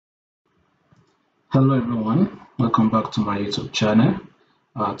Hello everyone, welcome back to my YouTube channel.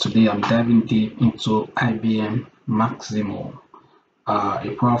 Today I'm diving deep into IBM Maximo,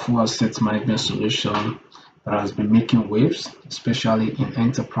 a powerful asset management solution that has been making waves, especially in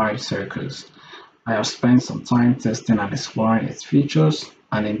enterprise circles. I have spent some time testing and exploring its features,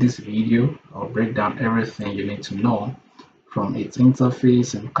 and in this video, I'll break down everything you need to know from its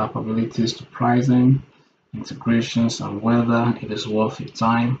interface and capabilities to pricing, integrations, and whether it is worth your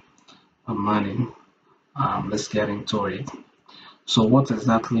time and money. Let's get into it. So, what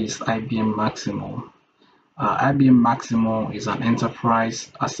exactly is IBM Maximo? IBM Maximo is an enterprise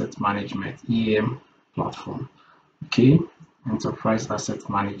asset management (EM) platform. Okay, enterprise asset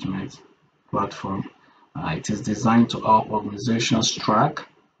management platform. It is designed to help organizations track,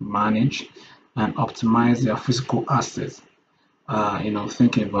 manage, and optimize their physical assets.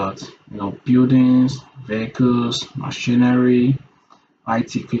 Think about buildings, vehicles, machinery,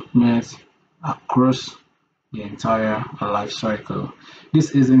 IT equipment across the entire life cycle.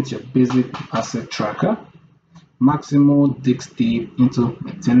 This isn't your basic asset tracker. Maximo digs deep into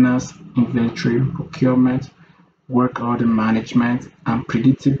maintenance, inventory, procurement, work order management, and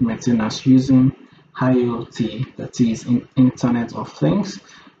predictive maintenance using IoT, that is Internet of Things,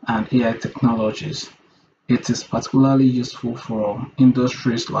 and AI technologies. It is particularly useful for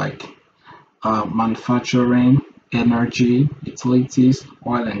industries like manufacturing, energy, utilities,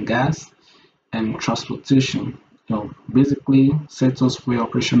 oil and gas, and transportation. Basically sectors where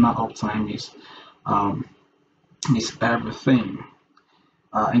operational uptime um, is everything.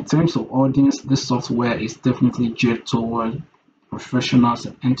 In terms of audience, this software is definitely geared toward professionals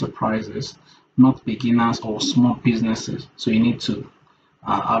and enterprises, not beginners or small businesses. So you need to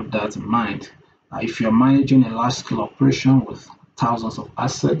have that in mind. If you're managing a large-scale operation with thousands of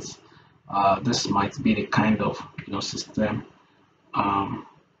assets, this might be the kind of system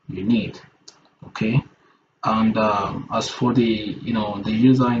you need. Okay. And as for the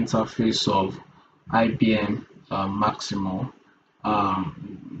user interface of IBM Maximo,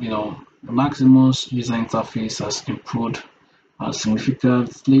 the Maximo's user interface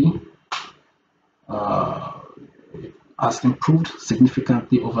uh, has improved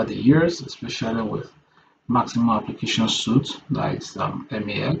significantly over the years, especially with Maximo application suite, like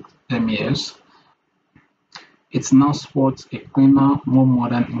MES. It now sports a cleaner, more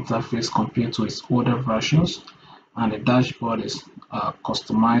modern interface compared to its older versions, and the dashboard is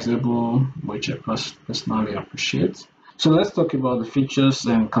customizable, which I personally appreciate. So let's talk about the features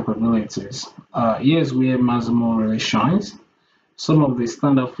and capabilities. Here's where Maximo really shines. Some of the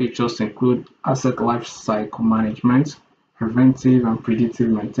standard features include asset lifecycle management, preventive and predictive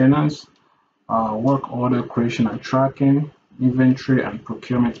maintenance, work order creation and tracking, inventory and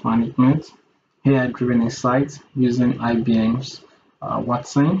procurement management, AI-driven insights using IBM's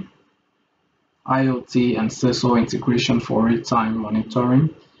Watson, IoT and sensor integration for real-time monitoring,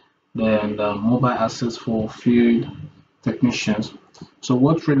 then the mobile assets for field technicians. So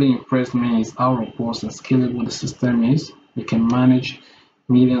what really impressed me is how robust and scalable the system is. We can manage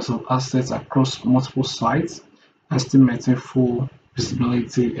millions of assets across multiple sites, estimating full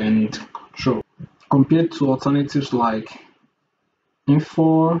visibility and control. Compared to alternatives like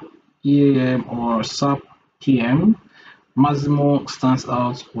Info, EAM, or SAP PM, Maximo stands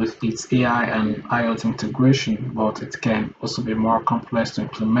out with its AI and IoT integration, but it can also be more complex to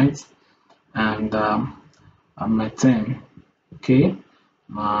implement and maintain. Okay,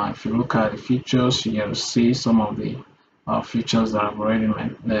 if you look at the features, you'll see some of the features that I've already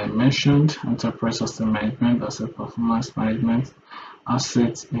mentioned: enterprise system management, asset performance management,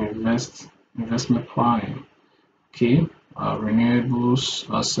 investment planning. Okay, renewables,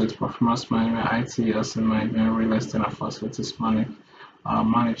 asset performance management, IT asset management, real estate and facilities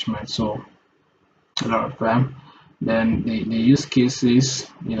management. So a lot of them. Then the use cases,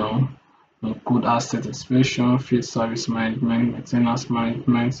 include asset inspection, field service management, maintenance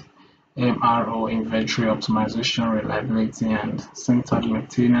management, MRO, inventory optimization, reliability, and centered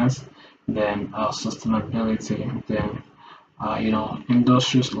maintenance. Then sustainability. Then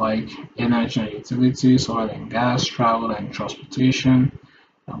industries like energy and utilities, oil and gas, travel and transportation,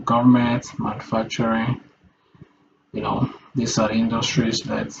 government, manufacturing. These are the industries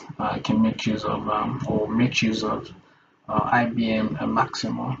that can make use of or make use of IBM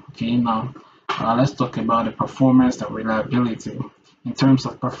Maximo. Okay, now let's talk about the performance and reliability. In terms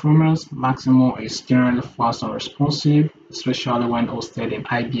of performance, Maximo is generally fast and responsive, especially when hosted in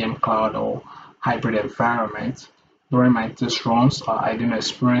IBM Cloud or hybrid environments. During my test runs, I didn't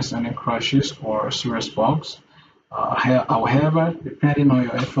experience any crashes or serious bugs. However, depending on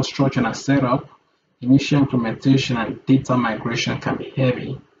your infrastructure and setup, initial implementation and data migration can be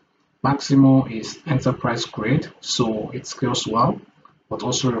heavy. Maximo is enterprise grade, so it scales well, but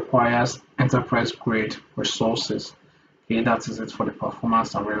also requires enterprise grade resources. Okay, that is it for the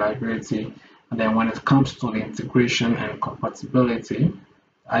performance and reliability. And then when it comes to the integration and compatibility,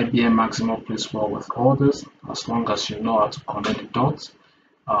 IBM Maximo plays well with others as long as you know how to connect the dots.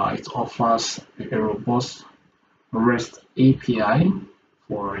 It offers a robust REST API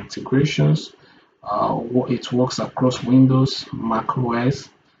for integrations. It works across Windows, Mac OS,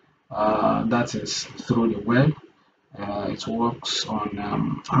 that is through the web. It works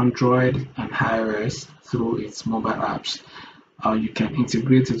on Android and iOS through its mobile apps. You can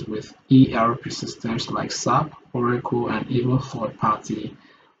integrate it with ERP systems like SAP, Oracle, and even third-party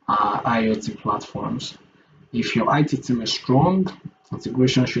IoT platforms. If your IT team is strong,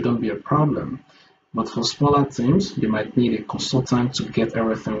 integration shouldn't be a problem. But for smaller teams, you might need a consultant to get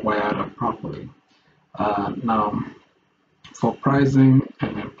everything wired up properly. Now, for pricing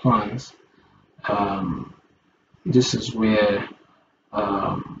and plans, um, this is where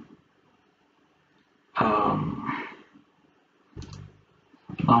um, um,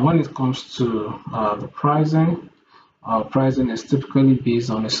 now when it comes to the pricing, pricing is typically based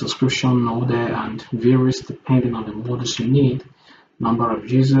on a subscription model and varies depending on the models you need, number of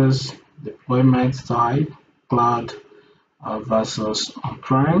users, deployment type, cloud versus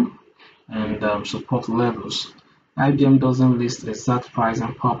on-prem, and support levels. IBM doesn't list exact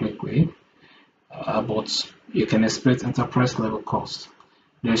pricing publicly, but you can expect enterprise level cost.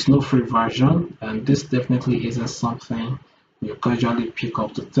 There is no free version, and this definitely isn't something you casually pick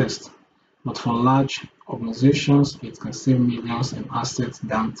up to test. But for large organizations, it can save millions in asset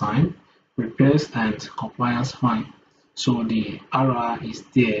downtime, repairs, and compliance fine. So the ROI is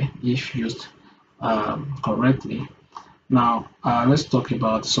there if used correctly. Now, let's talk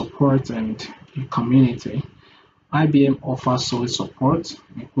about support and community. IBM offers solid support,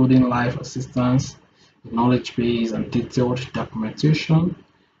 including live assistance, knowledge base, and detailed documentation.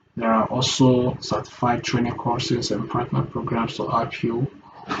 There are also certified training courses and partner programs to help you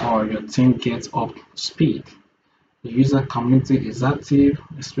or your team get up to speed. The user community is active,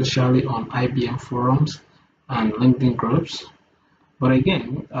 especially on IBM forums and LinkedIn groups. But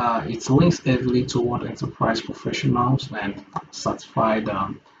again, it links heavily toward enterprise professionals and certified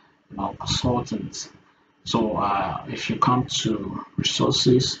consultants. So if you come to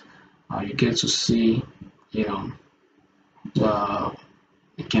resources, you get to see, you know, the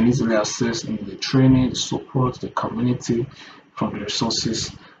you can easily access in the training, support, the community from the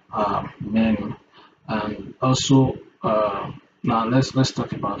resources menu. And also, now let's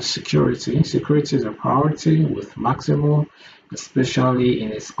talk about security. Security is a priority with Maximo, especially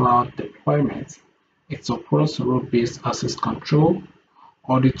in its cloud deployment. It supports role-based access control,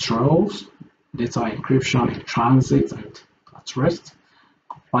 audit trails, data encryption in transit and at rest,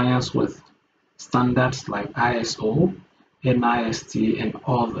 compliance with standards like ISO, NIST, and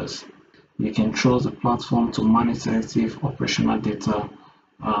others. You can trust the platform to manage sensitive operational data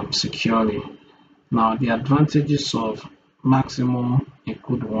securely. Now, the advantages of Maximo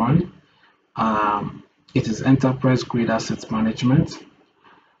include one, it is enterprise grade asset management,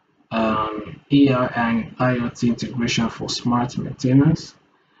 AI and IoT integration for smart maintenance.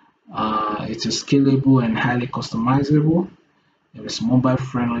 It is scalable and highly customizable. It is mobile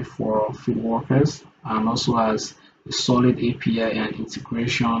friendly for field workers and also has a solid API and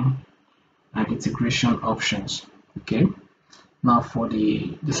integration options. Okay. Now for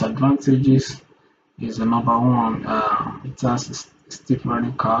the disadvantages is the number one. It has a steep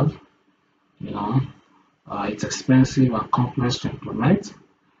learning curve. You know, it's expensive and complex to implement.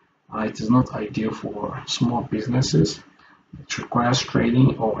 It is not ideal for small businesses. It requires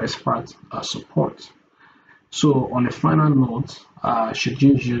training or expert support. So on a final note, should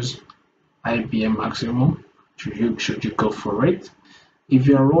you use IBM Maximo? Should you go for it? If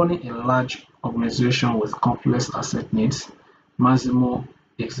you are running a large organization with complex asset needs, Maximo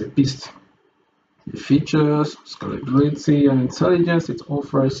is a beast. The features, scalability, and intelligence it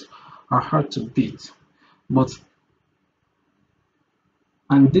offers are hard to beat. But,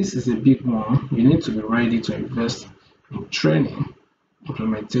 and this is a big one, you need to be ready to invest in training,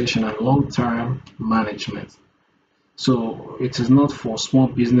 implementation, and long-term management. So it is not for small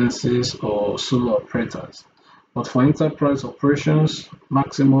businesses or solo operators. But for enterprise operations,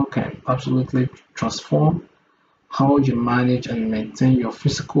 Maximo can absolutely transform how you manage and maintain your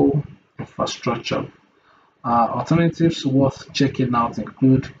physical infrastructure. Alternatives worth checking out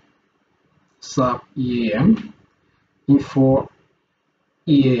include SAP EAM, Info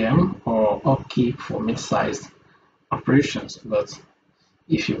EAM, or Upkeep for mid-sized operations. But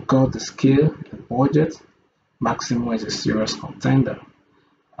if you've got the scale and budget, Maximo is a serious contender.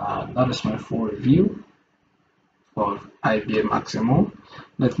 That is my full review of IBM Maximo.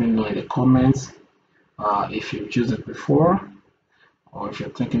 Let me know in the comments if you've used it before or if you're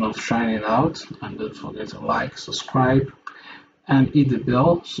thinking of trying it out. And don't forget to like, subscribe, and hit the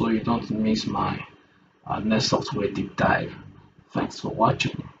bell so you don't miss my next software deep dive. Thanks for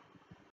watching.